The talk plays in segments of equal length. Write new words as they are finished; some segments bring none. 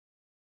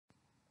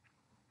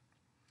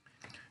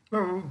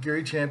Hello,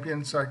 Gary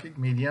Champion, Psychic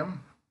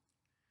Medium.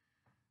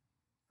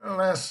 The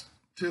last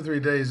 2 or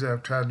 3 days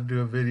I've tried to do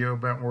a video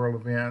about world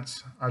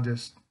events. I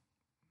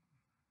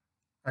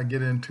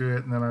get into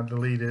it and then I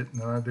delete it,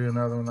 and then I do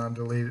another one, I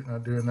delete it, and I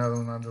do another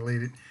one, I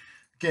delete it.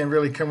 I can't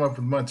really come up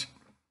with much.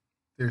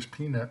 There's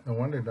Peanut, the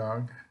wonder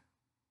dog.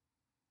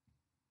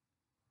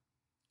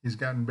 He's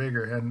gotten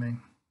bigger, hasn't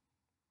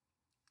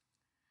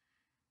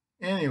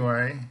he?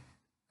 Anyway,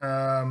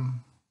 so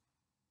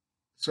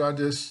I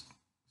just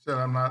said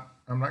I'm not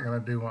going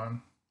to do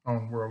one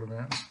on world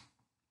events.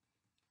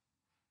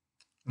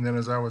 And then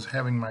as I was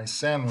having my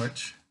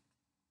sandwich,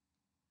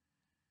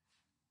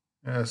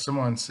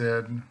 someone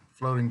said,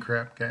 floating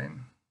crap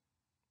game.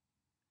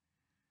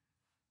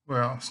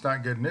 Well, it's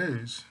not good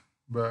news,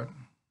 but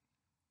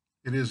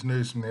it is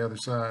news from the other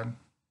side.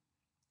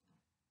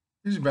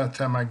 Usually about the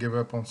time I give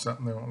up on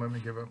something, they won't let me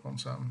give up on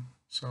something.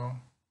 So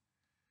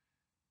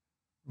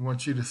I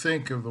want you to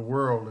think of the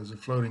world as a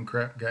floating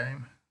crap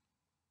game.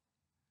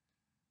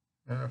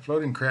 A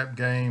floating crap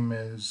game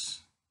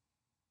is,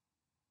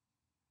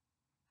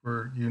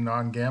 for you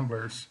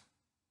non-gamblers,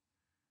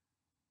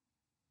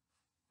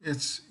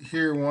 it's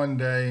here one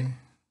day,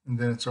 and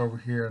then it's over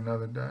here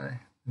another day,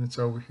 and it's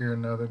over here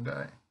another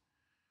day.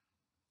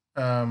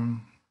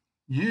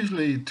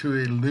 Usually to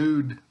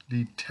elude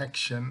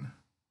detection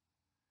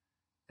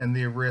and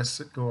the arrests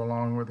that go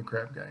along with the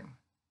crap game.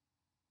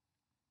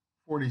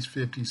 40s,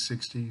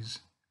 50s,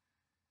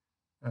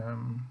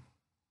 60s.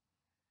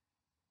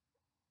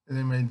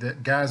 They made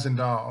that, Guys and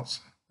Dolls.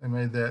 They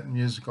made that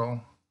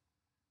musical.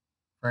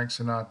 Frank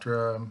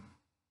Sinatra.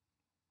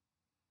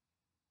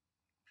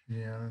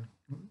 Yeah,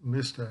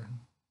 list of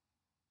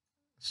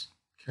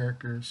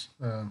characters.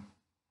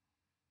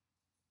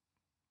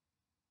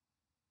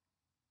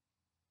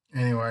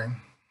 Anyway,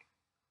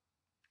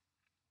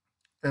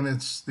 and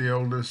it's the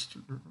oldest,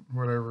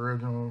 whatever,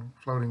 original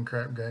floating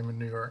crap game in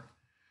New York.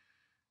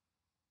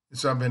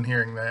 So I've been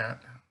hearing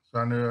that, so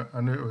I knew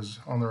it was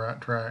on the right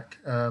track.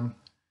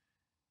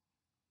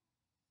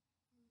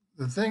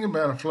 The thing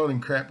about a floating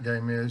crap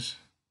game is,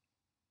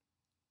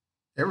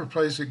 every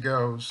place it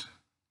goes,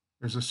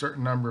 there's a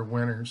certain number of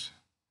winners,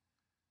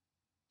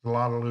 a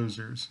lot of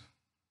losers,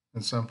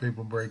 and some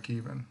people break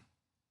even.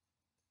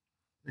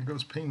 There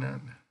goes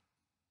Peanut.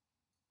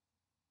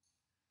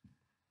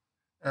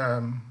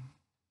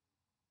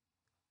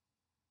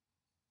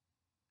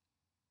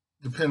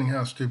 Depending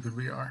how stupid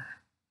we are.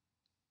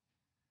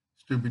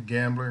 Stupid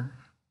gambler.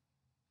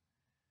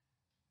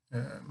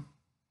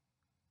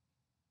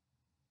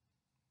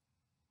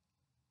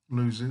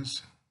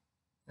 Loses.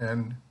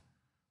 And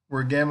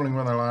we're gambling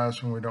with our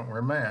lives when we don't wear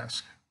a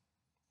mask.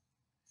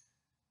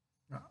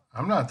 Now,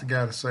 I'm not the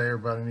guy to say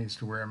everybody needs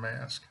to wear a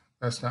mask.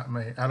 That's not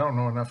me. I don't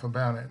know enough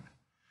about it.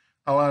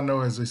 All I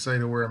know is they say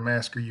to wear a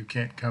mask or you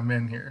can't come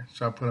in here,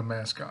 so I put a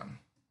mask on.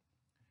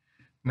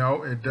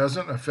 No, it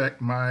doesn't affect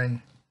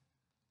my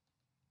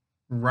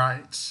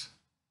rights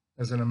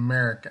as an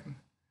American,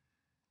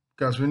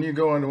 because when you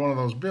go into one of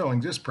those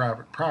buildings, it's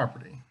private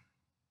property,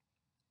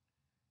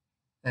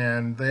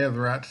 and they have the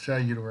right to tell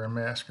you to wear a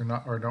mask or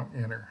not, or don't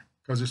enter,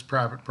 because it's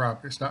private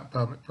property. It's not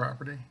public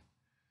property.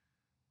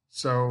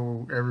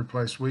 So every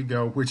place we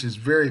go, which is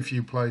very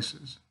few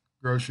places,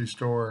 grocery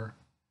store,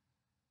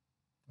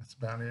 that's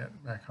about it.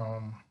 Back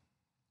home,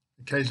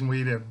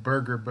 occasionally we eat a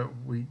burger, but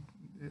we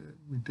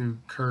do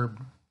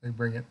curb. They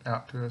bring it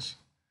out to us.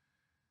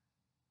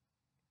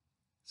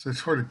 So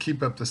sort of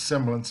keep up the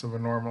semblance of a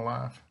normal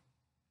life.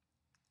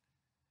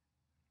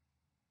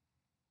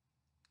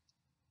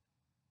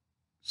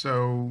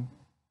 So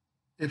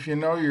if you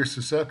know you're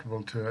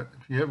susceptible to it,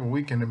 if you have a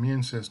weakened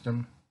immune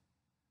system,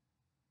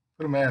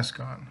 put a mask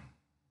on,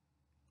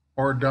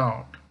 or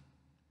don't.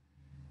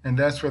 And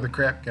that's where the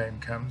crap game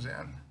comes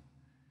in.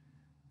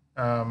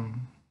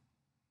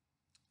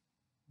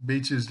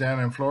 Beaches down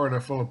in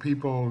Florida full of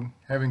people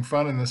having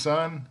fun in the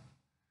sun,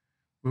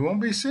 we won't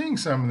be seeing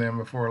some of them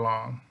before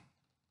long.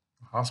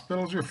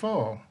 Hospitals are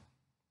full.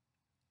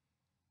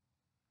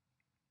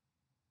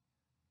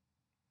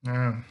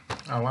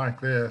 I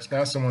like this.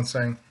 Now someone's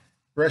saying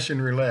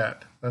Russian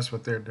roulette. That's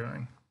what they're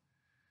doing.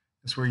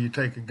 It's where you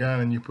take a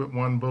gun and you put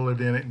one bullet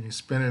in it and you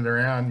spin it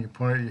around, and you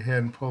point it at your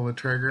head and pull the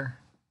trigger.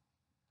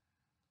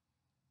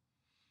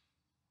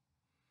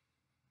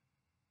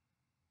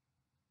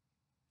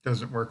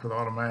 Doesn't work with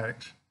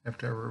automatics. You have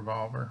to have a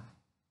revolver.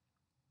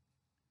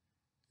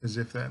 As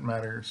if that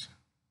matters.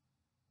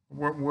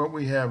 What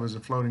we have is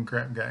a floating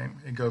crap game.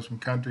 It goes from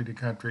country to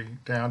country,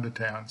 town to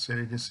town,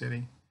 city to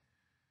city,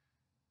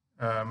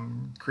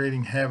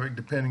 creating havoc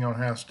depending on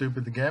how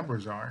stupid the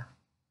gamblers are.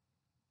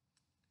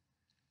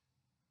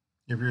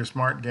 If you're a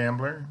smart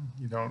gambler,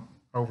 you don't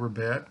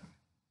overbet,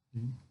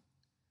 you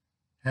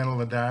handle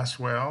the dice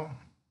well,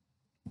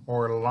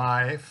 or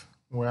life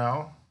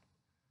well,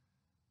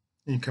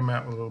 you come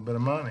out with a little bit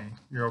of money,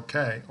 you're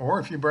okay.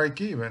 Or if you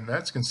break even,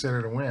 that's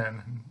considered a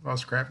win in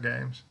most crap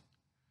games.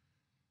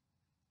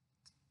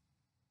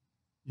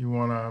 You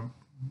want to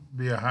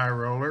be a high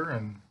roller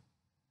and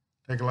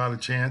take a lot of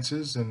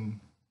chances and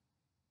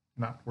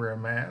not wear a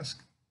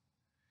mask.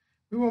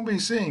 We won't be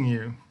seeing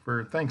you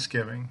for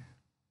Thanksgiving.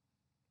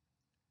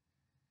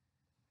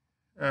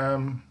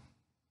 Um,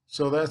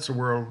 so that's the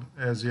world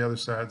as the other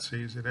side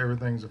sees it.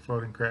 Everything's a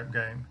floating crap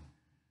game.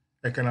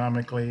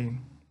 Economically,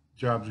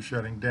 jobs are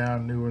shutting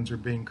down, new ones are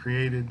being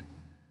created.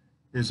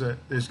 There's going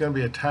to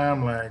be a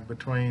time lag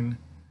between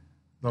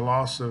the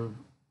loss of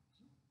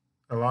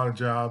a lot of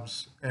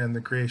jobs and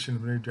the creation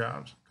of new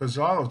jobs, because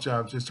a lot of those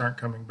jobs just aren't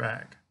coming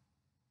back.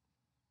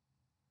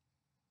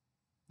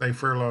 They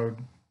furloughed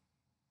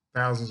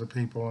thousands of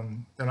people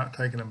and they're not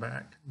taking them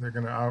back. They're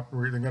going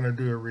to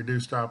do a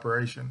reduced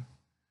operation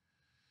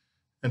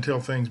until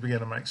things begin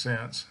to make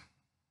sense.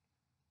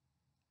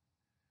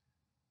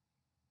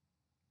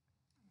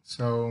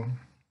 So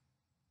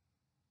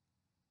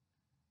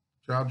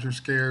jobs are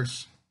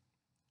scarce.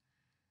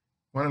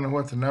 Want to know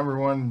what the number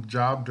one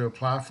job to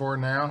apply for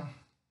now?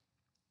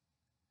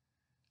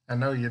 I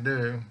know you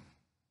do.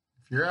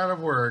 If you're out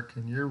of work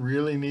and you're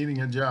really needing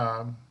a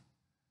job,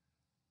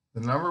 the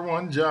number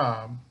one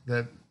job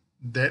that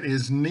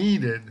is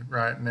needed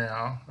right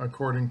now,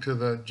 according to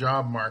the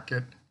job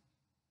market,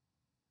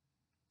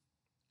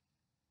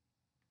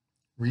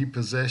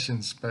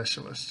 repossession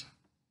specialist.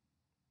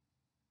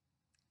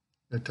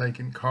 They're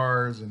taking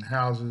cars and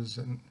houses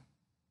and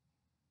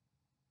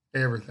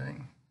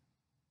everything.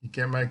 You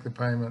can't make the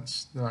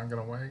payments, they're not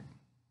going to wait.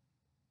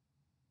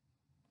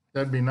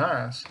 That'd be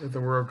nice if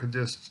the world could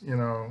just,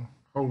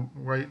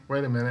 wait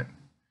a minute,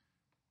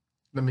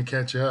 let me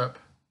catch up.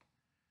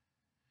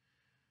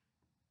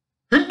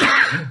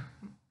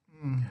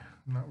 I'm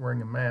not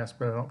wearing a mask,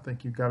 but I don't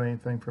think you got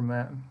anything from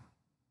that.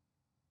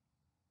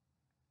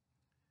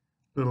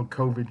 Little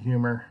COVID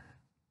humor.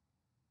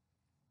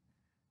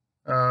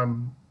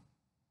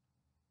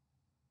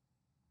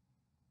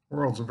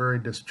 World's a very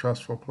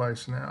distrustful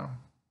place now.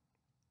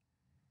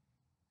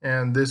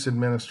 And this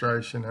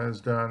administration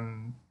has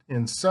done,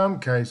 in some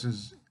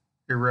cases,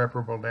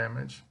 irreparable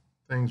damage.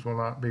 Things will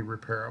not be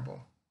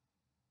repairable.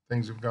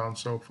 Things have gone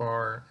so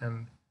far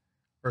and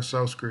are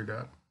so screwed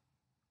up.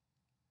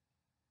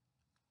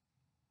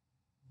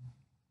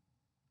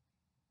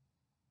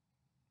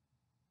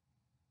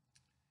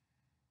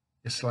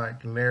 It's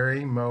like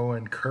Larry, Moe,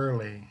 and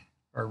Curly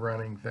are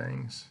running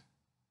things.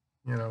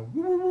 Whoop,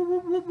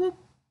 whoop, whoop, whoop,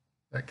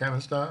 that kind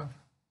of stuff.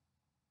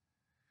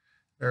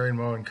 Larry,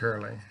 Moe, and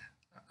Curly.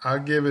 I'll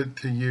give it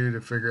to you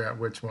to figure out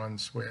which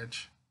one's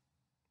which.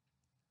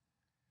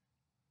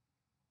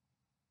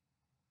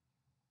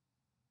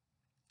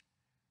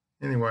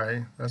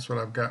 Anyway, that's what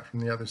I've got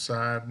from the other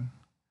side.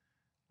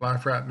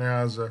 Life right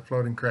now is a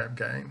floating crap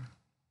game.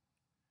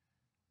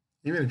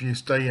 Even if you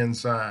stay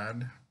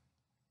inside,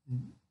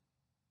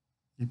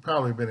 you've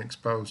probably been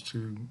exposed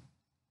to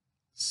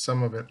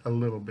some of it a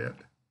little bit.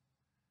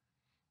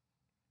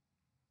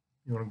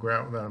 You want to go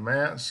out without a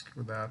mask,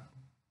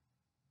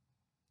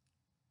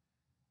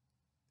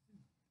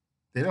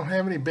 they don't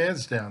have any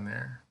beds down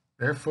there.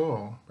 They're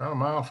full, about a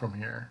mile from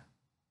here.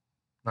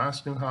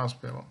 Nice new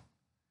hospital.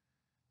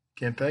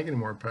 Can't take any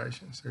more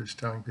patients. They're just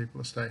telling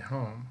people to stay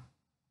home.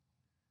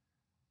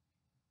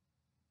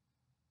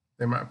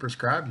 They might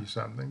prescribe you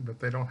something, but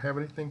they don't have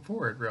anything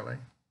for it, really.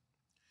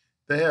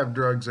 They have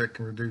drugs that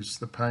can reduce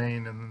the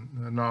pain and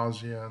the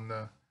nausea and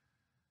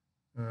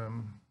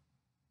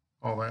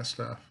all that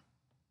stuff.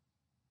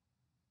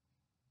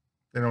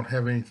 They don't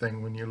have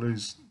anything when you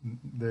lose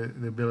the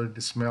ability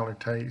to smell or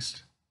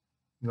taste.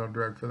 No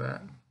drug for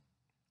that.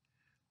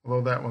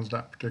 Although that one's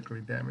not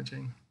particularly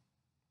damaging.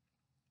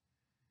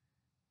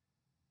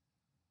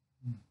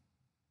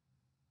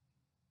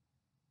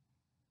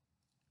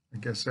 I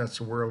guess that's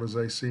the world as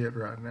they see it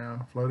right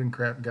now. Floating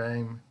crap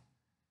game.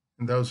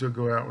 And those who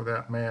go out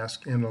without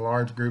masks into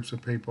large groups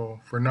of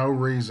people for no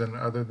reason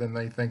other than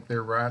they think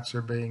their rights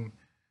are being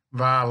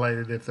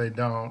violated if they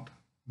don't,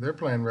 they're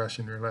playing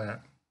Russian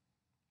roulette.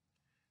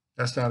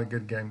 That's not a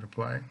good game to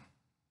play.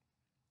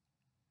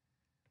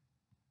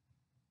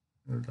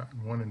 There's like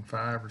 1 in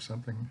 5 or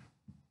something.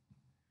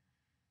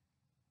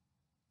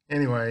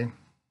 Anyway,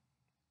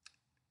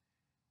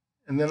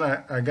 and then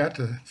I got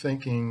to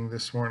thinking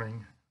this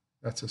morning.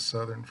 That's a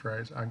Southern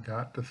phrase. I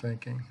got to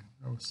thinking.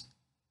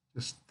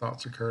 Just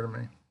thoughts occur to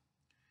me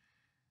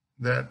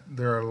that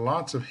there are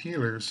lots of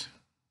healers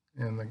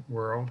in the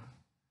world.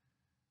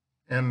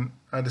 And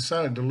I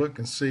decided to look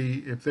and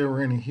see if there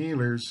were any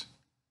healers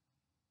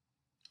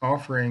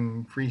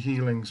offering free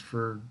healings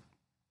for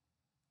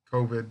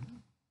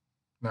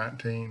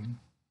COVID-19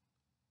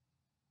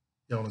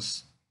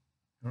 illness.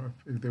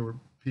 If there were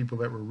people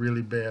that were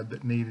really bad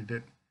that needed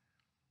it.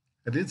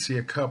 I did see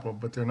a couple,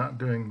 but they're not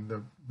doing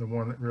the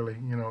one that really,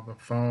 the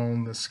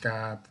phone, the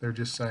Skype. They're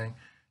just saying,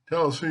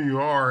 tell us who you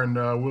are and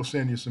we'll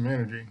send you some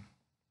energy.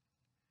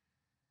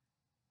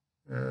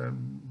 I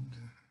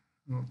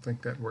don't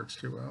think that works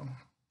too well. I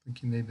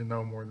think you need to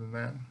know more than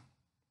that.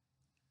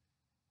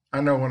 I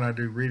know when I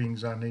do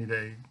readings, I need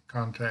a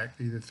contact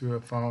either through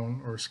a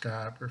phone or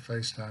Skype or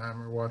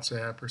FaceTime or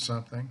WhatsApp or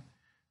something.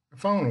 The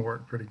phone will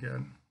work pretty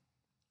good.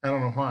 I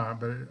don't know why,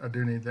 but I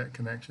do need that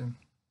connection.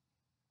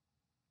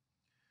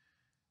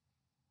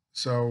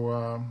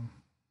 So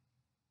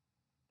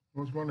I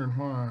was wondering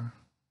why.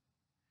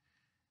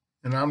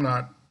 And I'm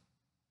not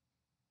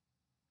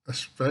a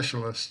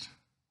specialist.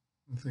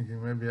 I'm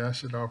thinking maybe I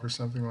should offer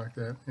something like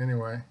that.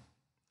 Anyway,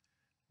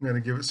 I'm going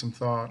to give it some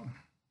thought.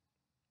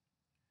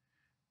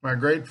 My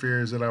great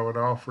fear is that I would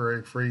offer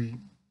a free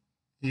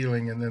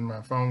healing and then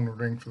my phone would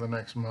ring for the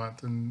next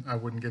month and I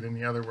wouldn't get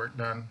any other work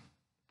done.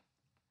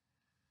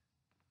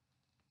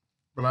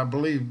 But I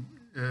believe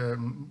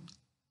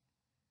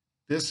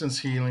distance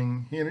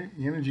healing,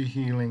 energy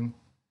healing,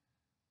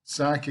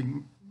 psychic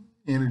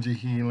energy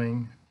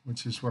healing,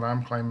 which is what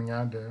I'm claiming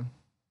I do,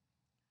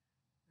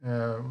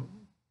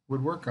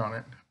 would work on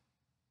it.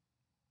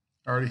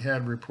 I already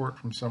had a report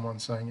from someone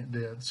saying it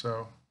did.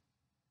 So,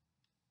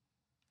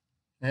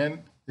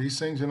 and these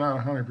things are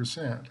not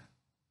 100%.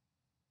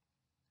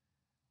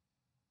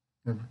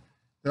 The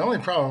only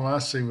problem I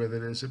see with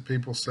it is that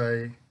people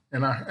say,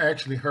 and I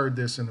actually heard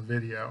this in a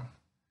video.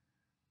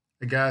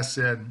 The guy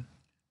said,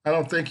 "I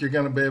don't think you're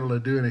going to be able to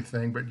do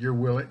anything, but you're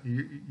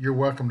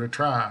welcome to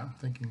try." I'm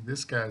thinking,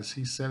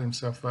 he set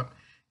himself up,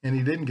 and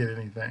he didn't get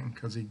anything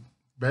because he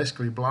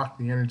basically blocked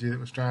the energy that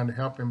was trying to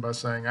help him by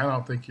saying, "I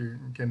don't think you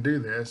can do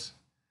this."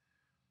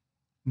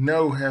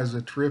 No has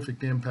a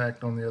terrific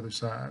impact on the other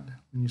side.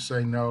 When you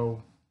say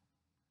no,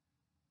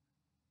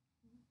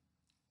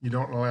 you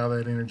don't allow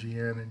that energy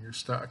in and you're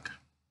stuck.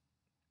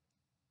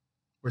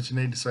 What you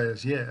need to say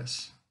is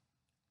yes.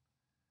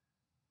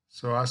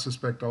 So I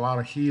suspect a lot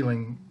of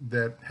healing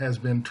that has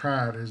been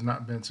tried has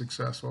not been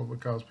successful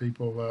because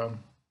people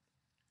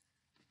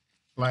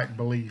lack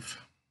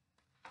belief.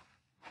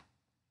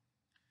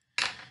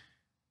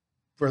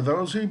 For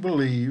those who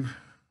believe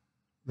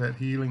that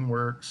healing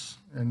works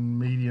and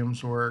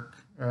mediums work,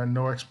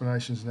 no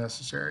explanation is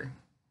necessary.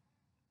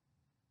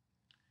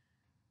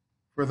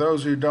 For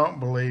those who don't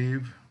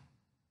believe,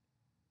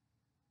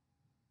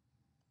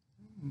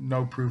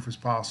 no proof is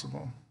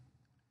possible.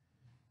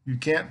 You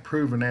can't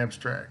prove an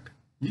abstract.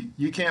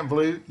 You can't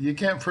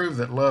prove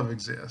that love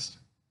exists,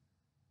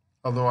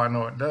 although I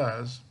know it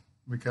does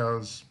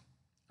because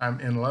I'm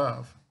in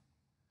love.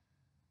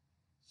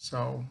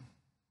 So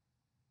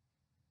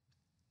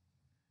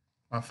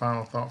my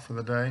final thought for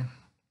the day: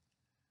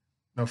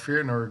 no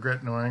fear, no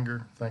regret, no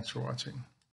anger. Thanks for watching.